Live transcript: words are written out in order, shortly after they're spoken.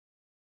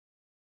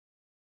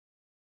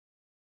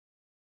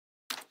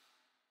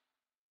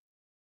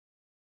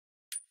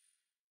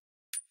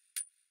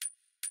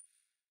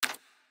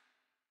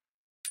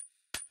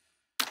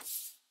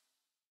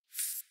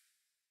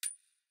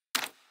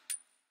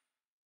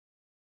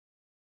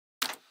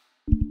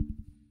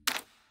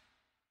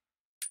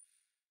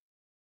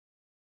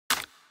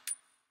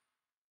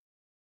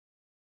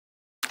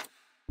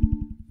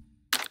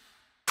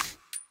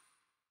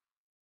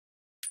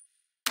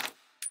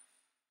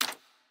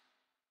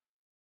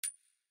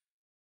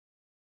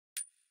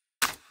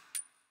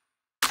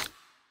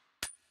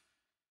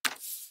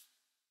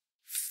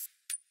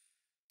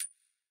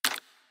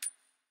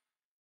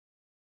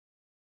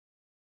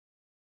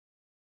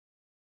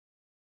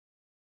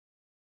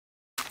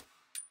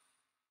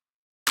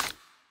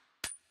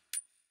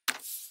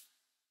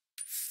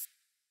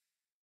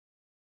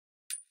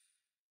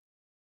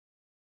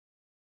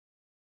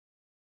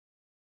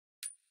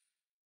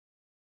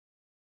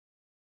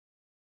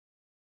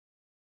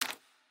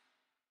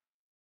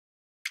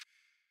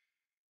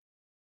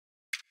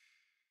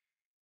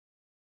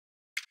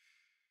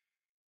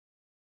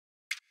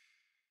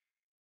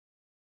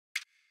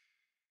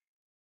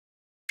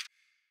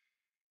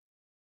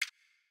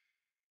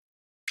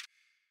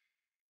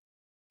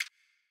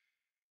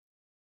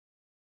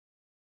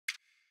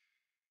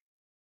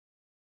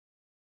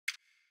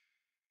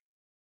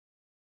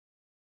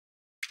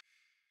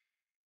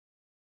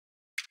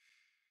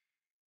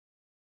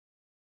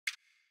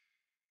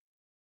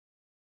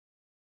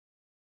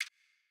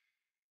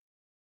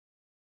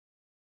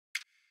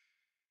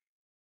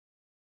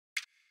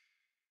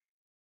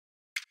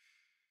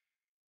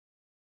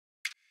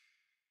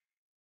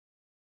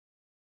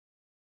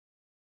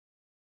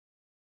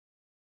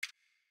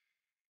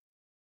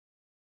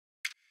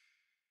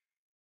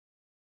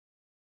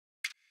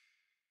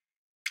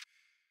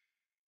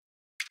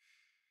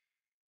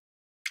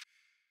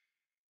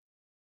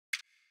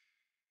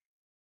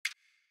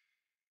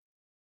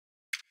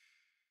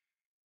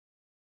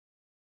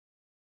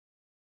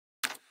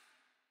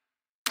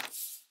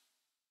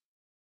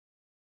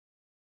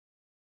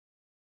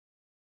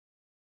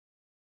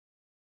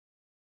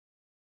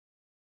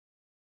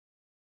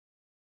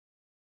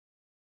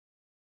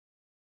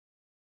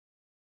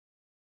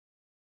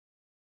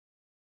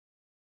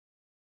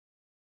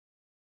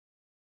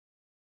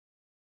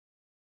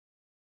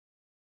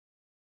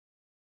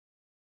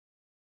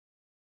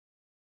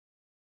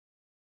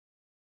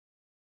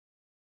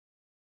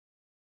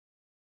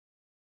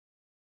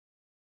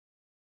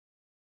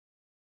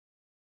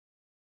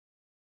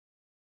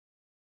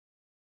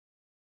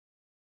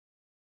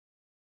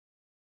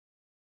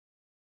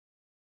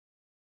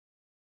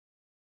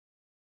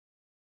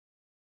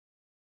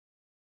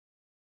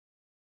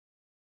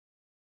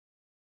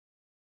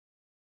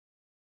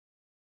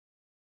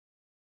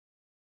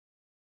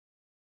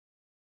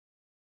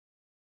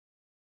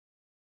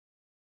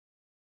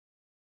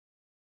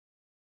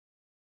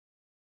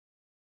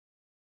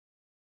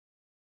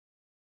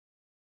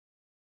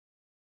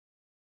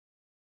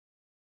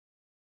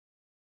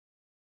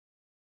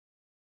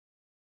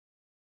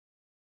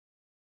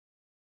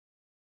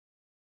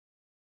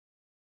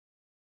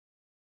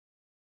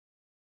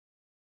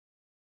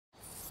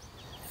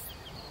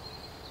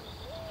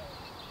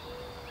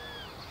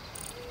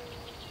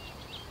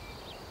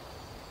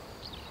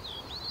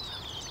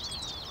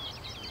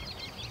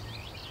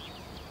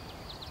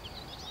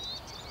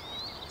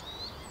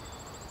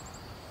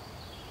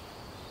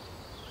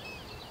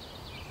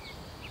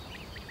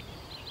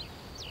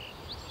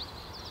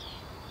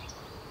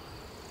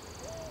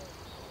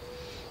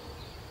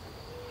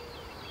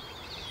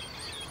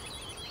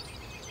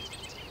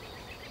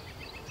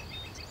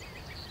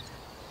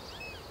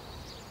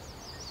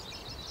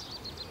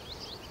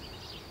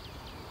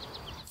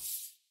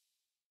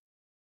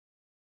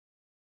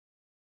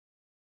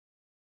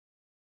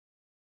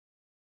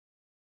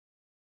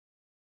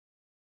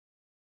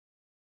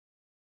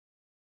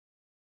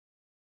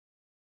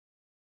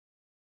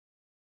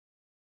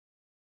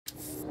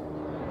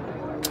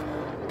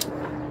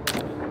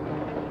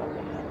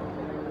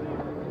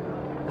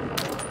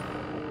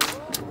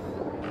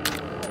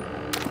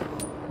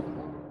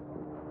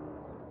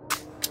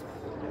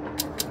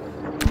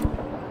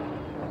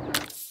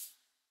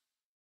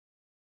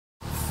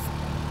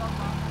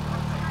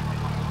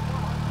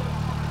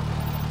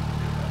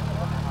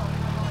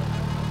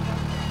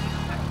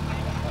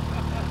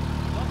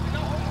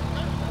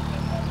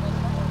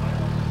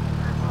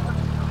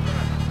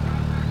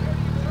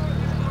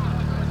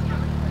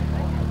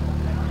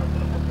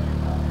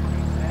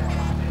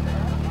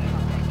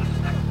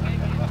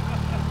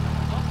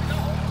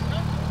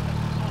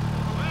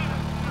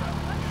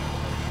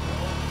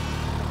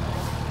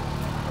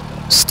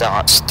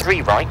starts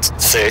 3 right,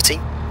 30,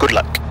 good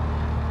luck.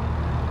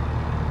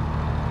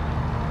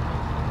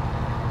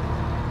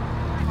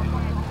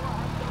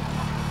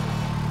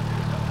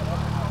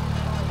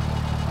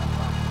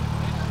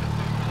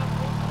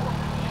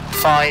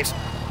 Five,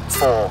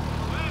 4,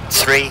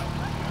 3,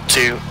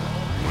 2,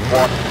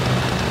 1,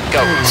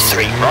 go.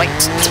 3 right,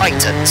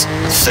 tightens,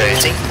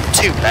 30,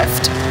 2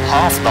 left,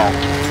 half long,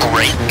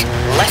 brake,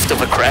 left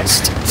of a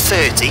crest,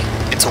 30,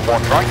 into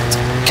 1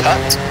 right,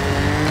 cut,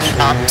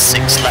 and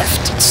 6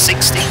 left,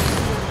 60,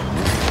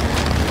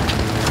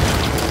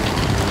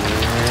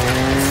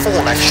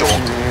 4 left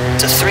short,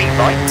 to 3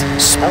 right,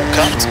 small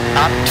cut,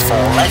 and 4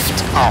 left,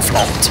 half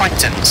long,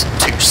 tightens,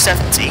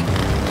 270,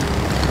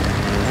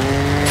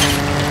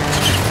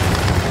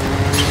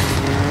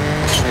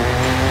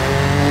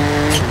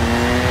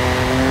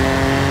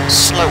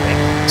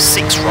 slowing,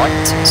 6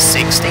 right,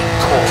 60,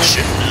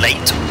 caution,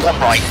 late, 1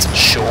 right,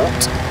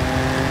 short,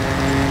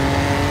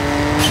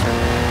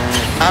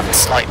 and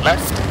slight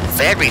left,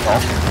 very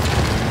long,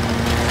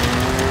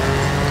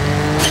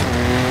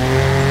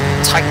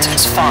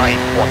 tightens 5,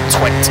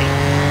 120,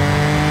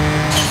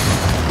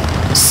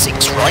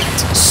 6 right,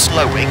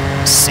 slowing,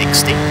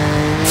 60,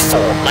 4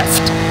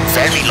 left,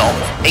 very long,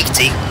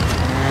 80,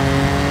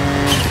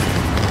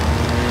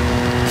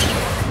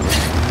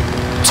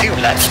 2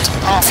 left,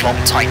 half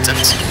long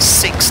tightens,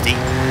 60,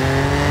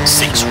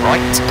 6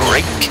 right,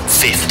 brake,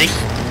 50,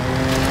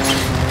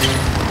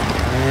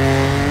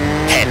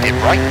 hairpin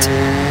right,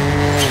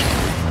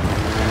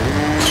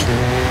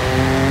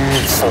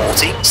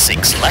 40,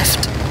 6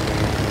 left,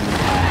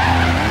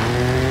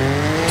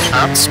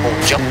 and small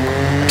jump,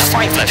 and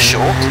 5 left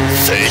short,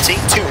 30,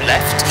 2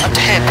 left, and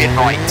hairpin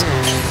right,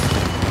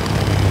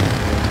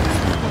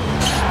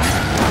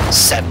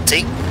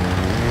 70,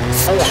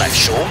 4 left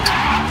short,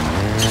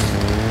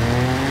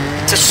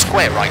 to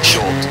square right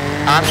short,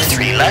 and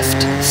 3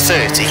 left,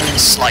 30,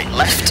 slight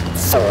left,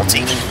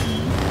 40,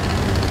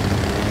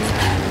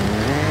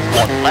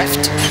 1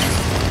 left,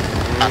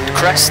 and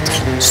crest,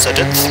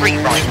 sudden 3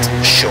 right,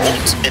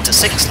 short, into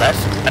 6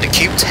 left, and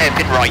acute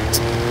hairpin right,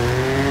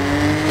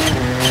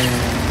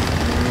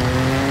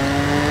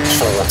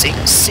 40,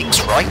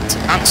 6 right,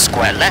 and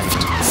square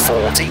left,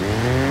 40,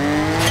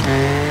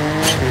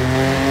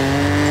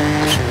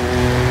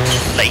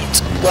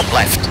 late, 1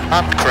 left,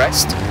 and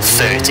crest,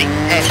 30,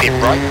 hairpin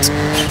right,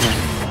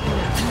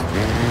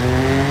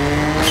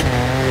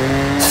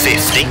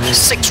 50,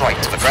 6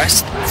 right to the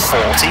crest,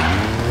 40,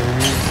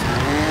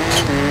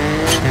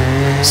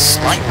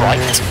 slight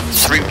right,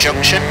 through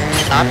junction,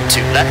 and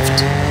 2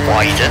 left,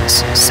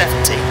 widens,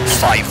 70,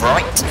 5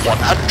 right,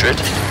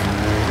 100,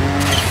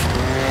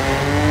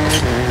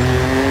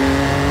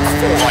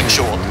 4 right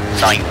short,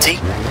 90,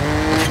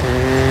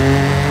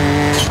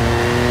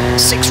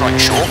 6 right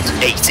short,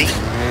 80,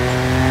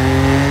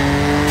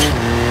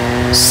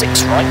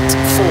 6 right,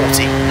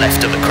 40,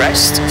 left of the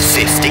crest,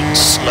 50,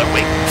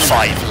 slowing,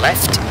 5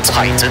 left,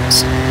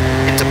 tightens,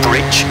 into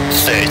bridge,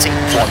 30,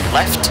 1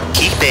 left,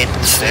 keep in,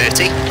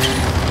 30,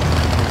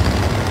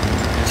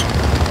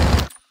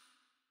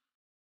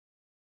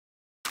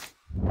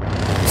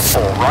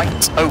 4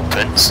 right,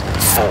 opens,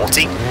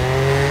 40,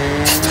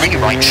 3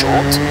 right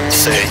short,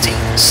 30,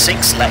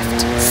 6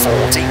 left,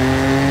 40,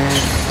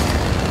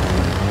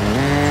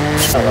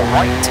 4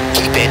 right,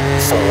 keep in,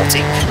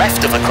 40,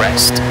 left of a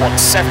crest,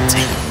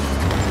 170,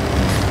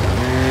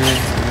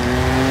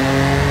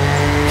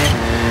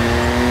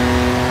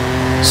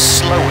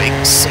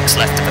 slowing, 6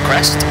 left of a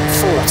crest,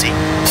 40,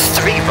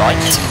 3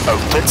 right,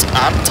 opens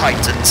and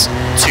tightens,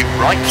 2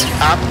 right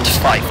and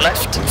 5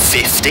 left,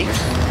 50,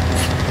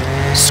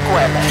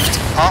 square left,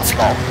 half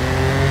long,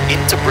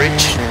 into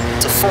bridge,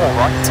 to 4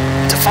 right,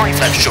 to 5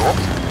 left short,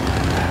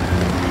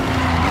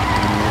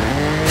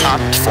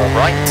 and 4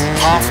 right,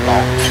 half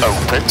long,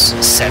 opens,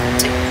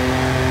 70,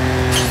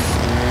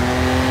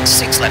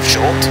 6 left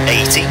short,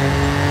 80,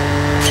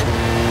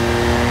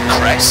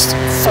 crest,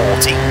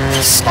 40,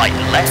 slight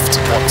left,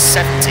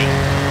 170,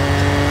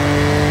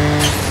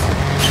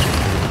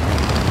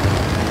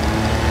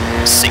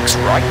 6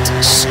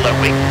 right,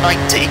 slowing,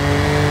 90,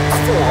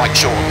 4 right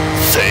short,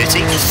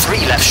 30,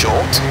 3 left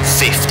short,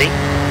 50,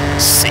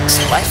 6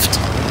 left,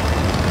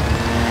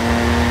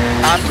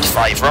 and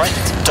 5 right,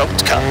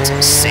 don't cut,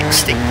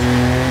 60,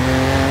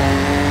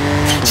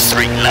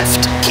 3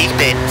 left, keep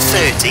in,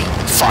 30,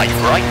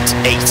 5 right,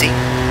 80,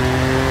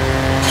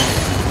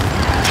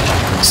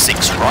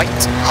 6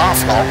 right, half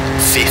long,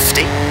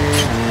 50,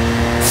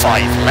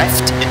 5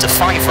 left, into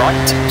 5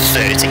 right,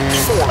 30,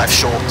 4 left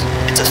short,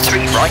 into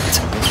 3 right,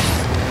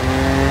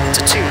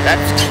 to 2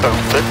 left,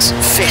 opens,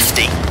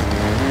 50,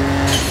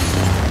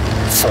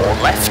 4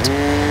 left,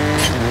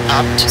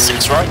 and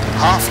 6 right,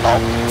 half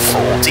long,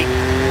 40,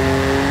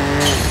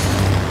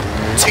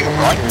 2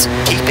 right,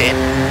 keep in,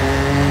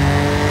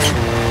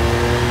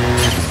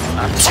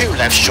 and 2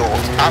 left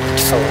short, and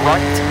 4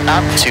 right,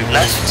 and 2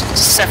 left,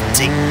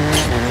 70,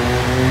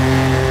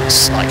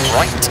 slight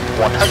right,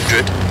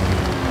 100,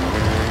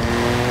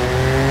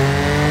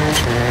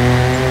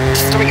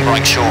 3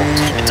 right short,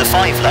 into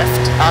 5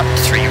 left, and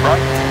 3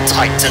 right,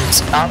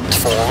 tightens, and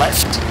 4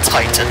 left,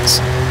 tightens,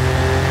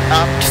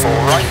 and 4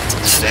 right,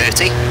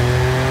 30,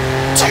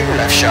 2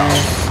 left sharp,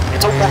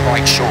 into 1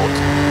 right short,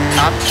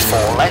 and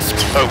 4 left,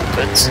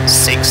 opens,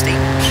 60,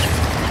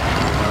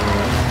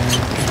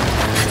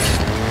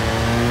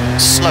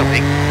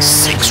 slowing,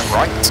 6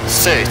 right,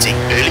 30,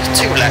 early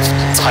 2 left,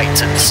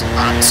 tightens,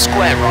 and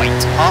square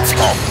right, half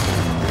long,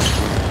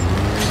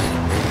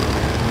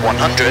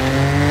 100,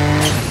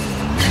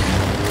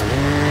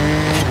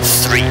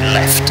 3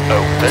 left,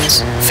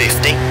 opens,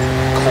 50,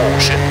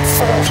 caution,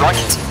 4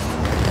 right,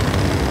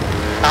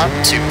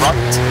 and 2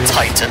 right,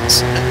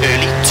 tightens,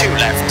 early 2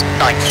 left,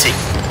 90,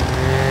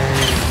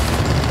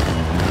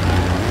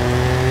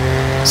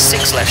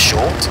 6 left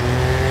short,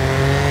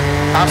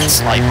 and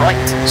slight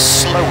right,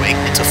 slowing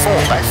into 4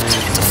 left,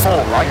 into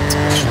 4 right,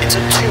 into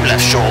 2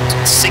 left short,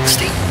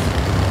 60,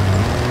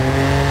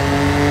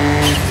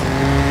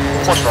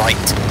 1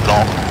 right,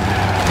 long,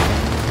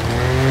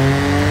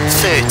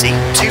 30,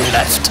 2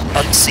 left,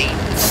 unseen,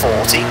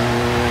 40,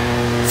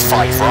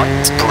 5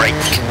 right,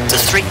 brake, to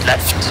 3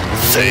 left,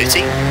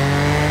 30,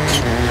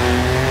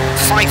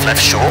 5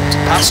 left short,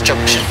 past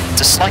junction,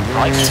 to slight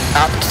right,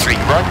 and 3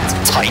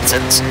 right,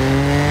 tightens,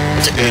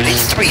 to early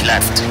 3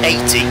 left,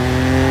 80,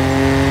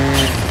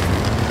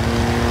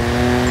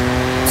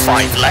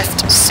 5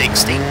 left,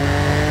 60, 5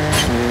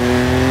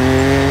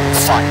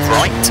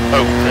 right,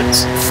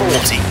 opens,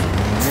 40,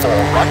 4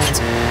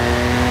 right,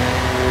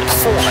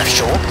 4 left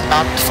short,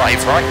 and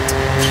 5 right,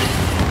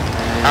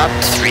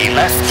 and 3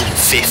 left,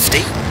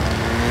 50,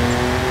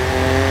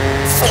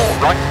 4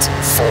 right,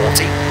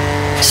 40,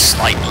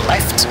 slight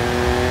left,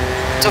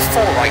 to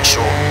 4 right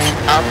short,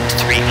 and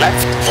 3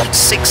 left,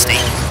 160,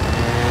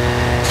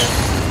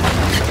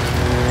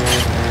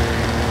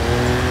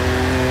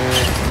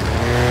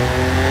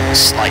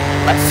 slight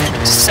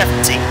left,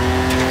 70,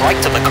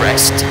 right of the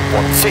crest,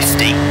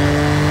 150,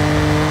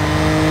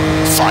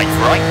 5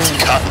 right,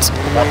 cut,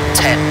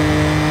 110,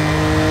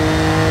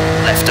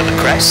 left of the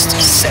crest,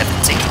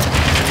 70,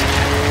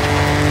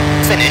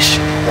 finish,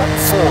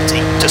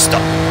 140 to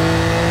stop.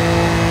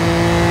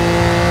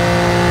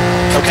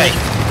 Okay,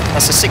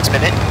 that's a 6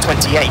 minute,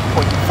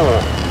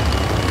 28.4.